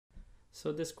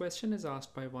So this question is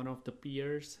asked by one of the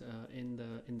peers in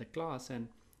the class, and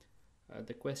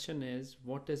the question is,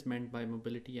 what is meant by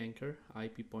mobility anchor,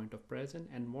 IP point of presence,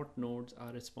 and what nodes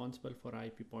are responsible for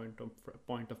IP point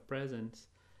of presence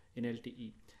in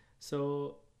LTE?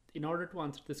 So in order to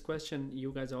answer this question,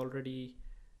 you guys already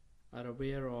are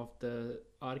aware of the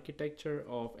architecture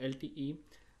of LTE,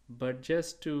 but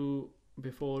just to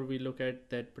before we look at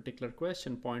that particular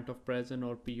question, point of presence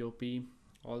or PoP,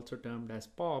 also termed as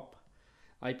PoP,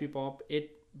 IP PoP,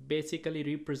 it basically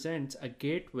represents a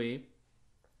gateway.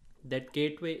 That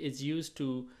gateway is used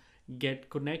to get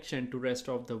connection to rest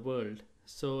of the world.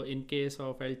 So in case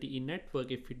of LTE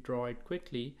network, if we draw it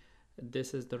quickly,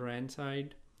 this is the RAN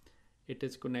side. It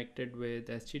is connected with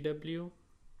SGW,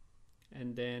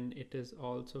 and then it is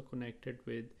also connected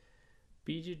with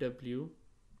PGW,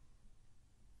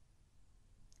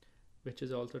 which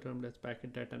is also termed as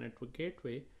packet data network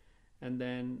gateway. And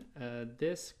then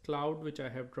this cloud which I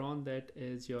have drawn, that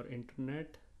is your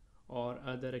internet or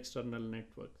other external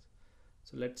networks.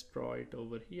 So let's draw it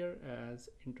over here as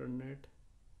internet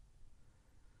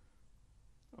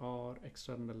or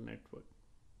external network.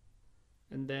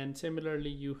 And then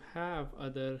similarly, you have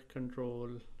other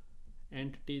control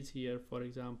entities here. For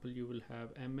example, you will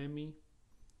have MME,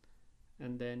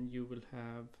 and then you will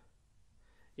have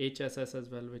HSS as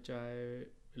well, which I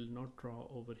will not draw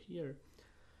over here.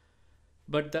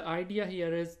 But the idea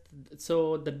here is,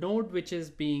 so the node which is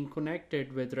being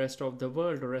connected with rest of the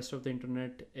world or rest of the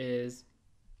internet is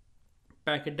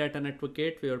packet data network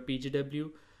gateway or PGW.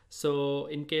 So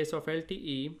in case of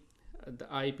LTE,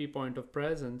 the IP point of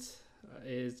presence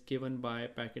is given by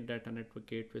packet data network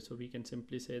gateway. So we can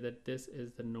simply say that this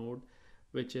is the node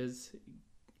which is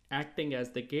acting as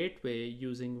the gateway,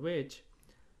 using which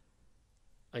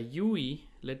a UE,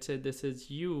 let's say this is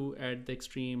U at the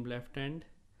extreme left end,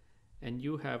 and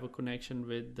you have a connection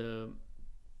with the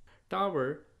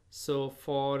tower. So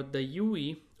for the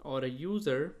UE or a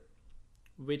user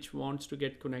which wants to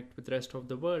get connect with rest of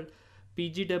the world,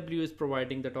 PGW is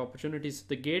providing that opportunity. So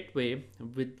the gateway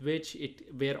with which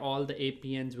where all the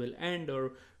APNs will end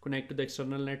or connect to the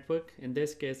external network, in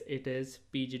this case it is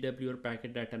PGW or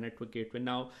packet data network gateway.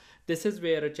 Now this is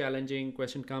where a challenging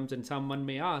question comes, and someone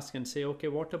may ask and say, okay,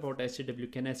 what about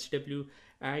SGW? Can SGW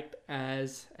act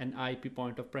as an IP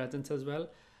point of presence as well?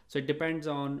 So it depends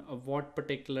on what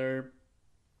particular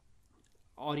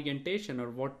orientation or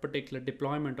what particular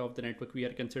deployment of the network we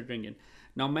are considering in.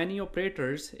 Now many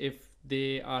operators, if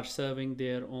they are serving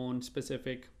their own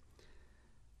specific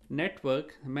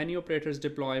network, many operators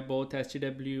deploy both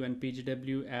SGW and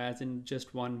PGW as in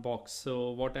just one box.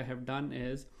 So what I have done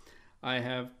is I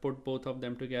have put both of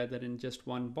them together in just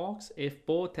one box. If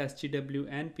both SGW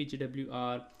and PGW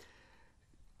are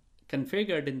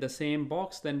configured in the same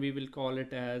box, then we will call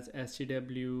it as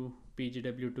SGW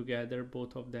PGW together.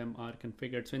 Both of them are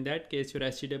configured. So in that case, your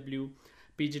SGW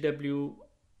PGW,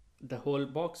 the whole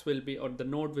box will be, or the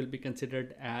node will be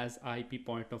considered as IP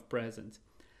point of presence.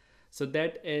 So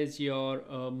that is your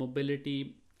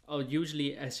mobility.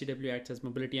 Usually SGW acts as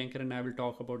mobility anchor, and I will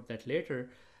talk about that later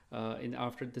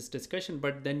after this discussion.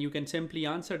 But then you can simply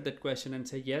answer that question and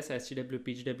say, yes, SGW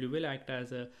PGW will act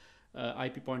as a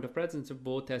IP point of presence if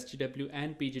both SGW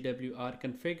and PGW are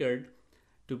configured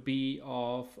to be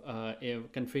of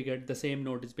configured, the same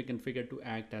node is be configured to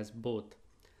act as both.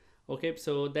 Okay,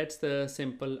 so that's the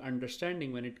simple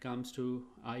understanding when it comes to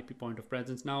IP point of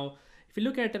presence. Now, if you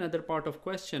look at another part of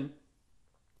question,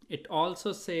 it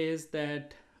also says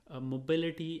that a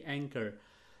mobility anchor.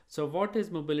 So what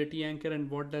is mobility anchor and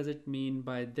what does it mean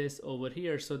by this over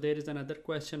here? So there is another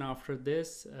question after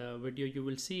this video you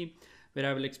will see where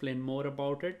I will explain more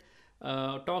about it.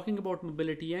 Talking about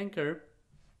mobility anchor,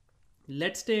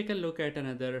 let's take a look at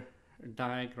another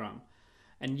diagram.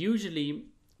 And usually,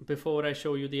 before I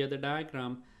show you the other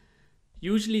diagram,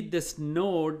 usually this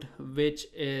node, which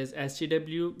is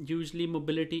SGW, usually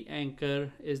mobility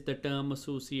anchor is the term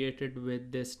associated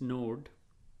with this node.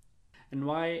 And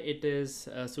why it is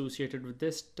associated with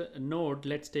this node,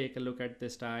 let's take a look at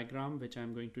this diagram, which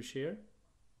I'm going to share.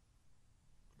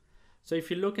 So if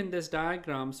you look in this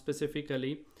diagram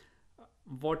specifically,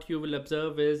 what you will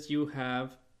observe is you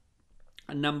have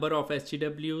a number of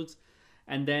SGWs,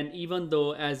 and then even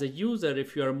though as a user,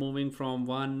 if you are moving from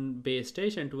one base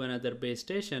station to another base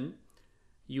station,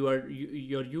 your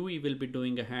UE will be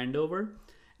doing a handover.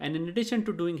 And in addition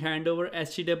to doing handover,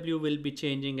 SGW will be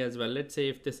changing as well. Let's say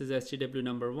if this is SGW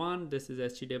number 1, this is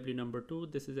SGW number 2,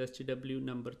 this is SGW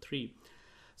number 3.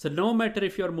 So no matter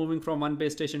if you're moving from one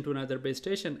base station to another base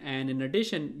station, and in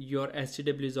addition, your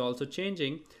SGW is also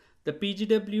changing, the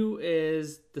PGW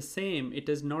is the same. It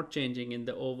is not changing in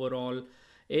the overall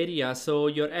area. So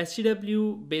your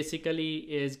SGW basically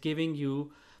is giving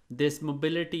you this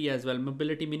mobility as well.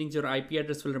 Mobility meaning your IP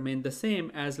address will remain the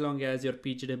same as long as your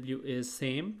PGW is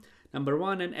same. Number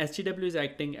one, and SGW is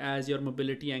acting as your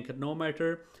mobility anchor. No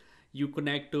matter you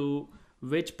connect to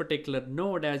which particular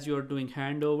node as you are doing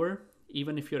handover,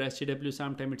 even if your SGW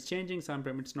sometimes it's changing,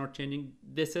 sometimes it's not changing,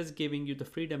 this is giving you the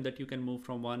freedom that you can move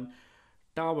from one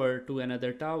tower to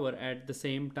another tower. At the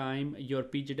same time, your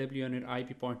PGW and your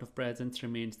IP point of presence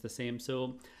remains the same.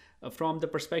 So from the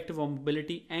perspective of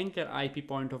mobility anchor IP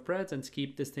point of presence,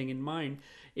 keep this thing in mind.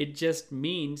 It just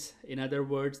means, in other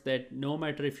words, that no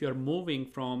matter if you're moving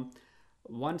from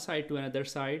one side to another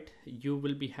side, you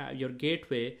will be your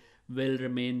gateway will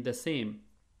remain the same.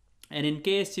 And in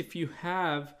case if you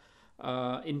have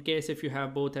both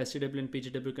SGW and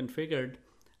PGW configured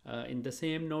in the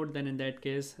same node, then in that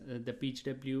case the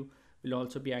PGW will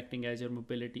also be acting as your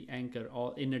mobility anchor,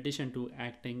 or in addition to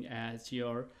acting as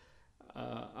your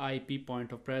IP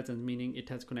point of presence, meaning it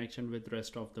has connection with the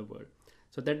rest of the world.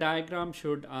 So the diagram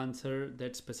should answer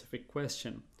that specific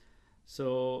question.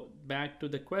 So back to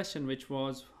the question, which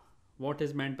was what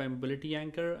is meant by mobility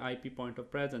anchor, IP point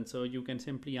of presence. So you can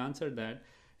simply answer that.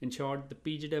 In short, the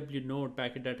PGW node,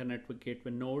 packet data network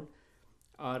gateway node,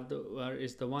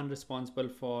 is the one responsible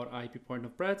for IP point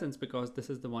of presence, because this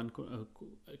is the one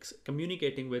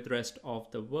communicating with rest of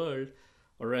the world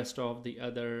or rest of the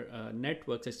other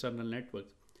networks, external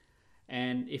networks.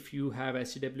 And if you have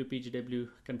SGW PGW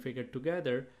configured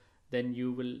together, then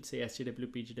you will say SGW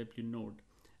PGW node.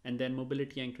 And then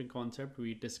mobility anchoring concept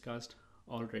we discussed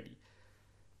already.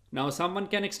 Now someone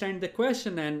can extend the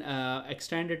question and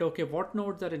extend it. Okay, what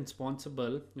nodes are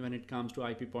responsible when it comes to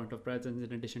IP point of presence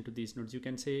in addition to these nodes? You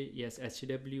can say yes,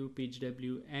 SGW,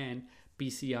 PGW, and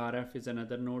PCRF is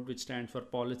another node, which stands for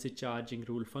policy charging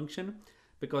rule function,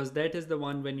 because that is the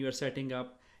one when you are setting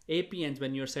up APNs,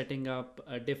 when you're setting up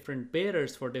different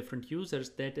bearers for different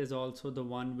users, that is also the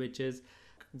one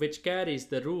which carries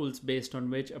the rules based on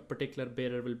which a particular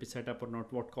bearer will be set up or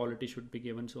not, what quality should be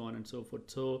given, so on and so forth.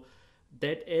 So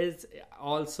that is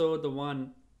also the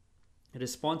one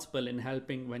responsible in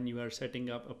helping when you are setting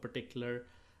up a particular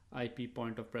IP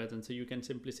point of presence. So you can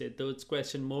simply say those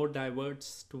question more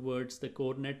diverts towards the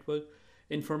core network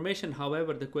information.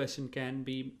 However, the question can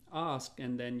be asked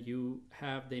and then you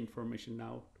have the information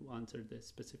now to answer this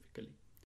specifically.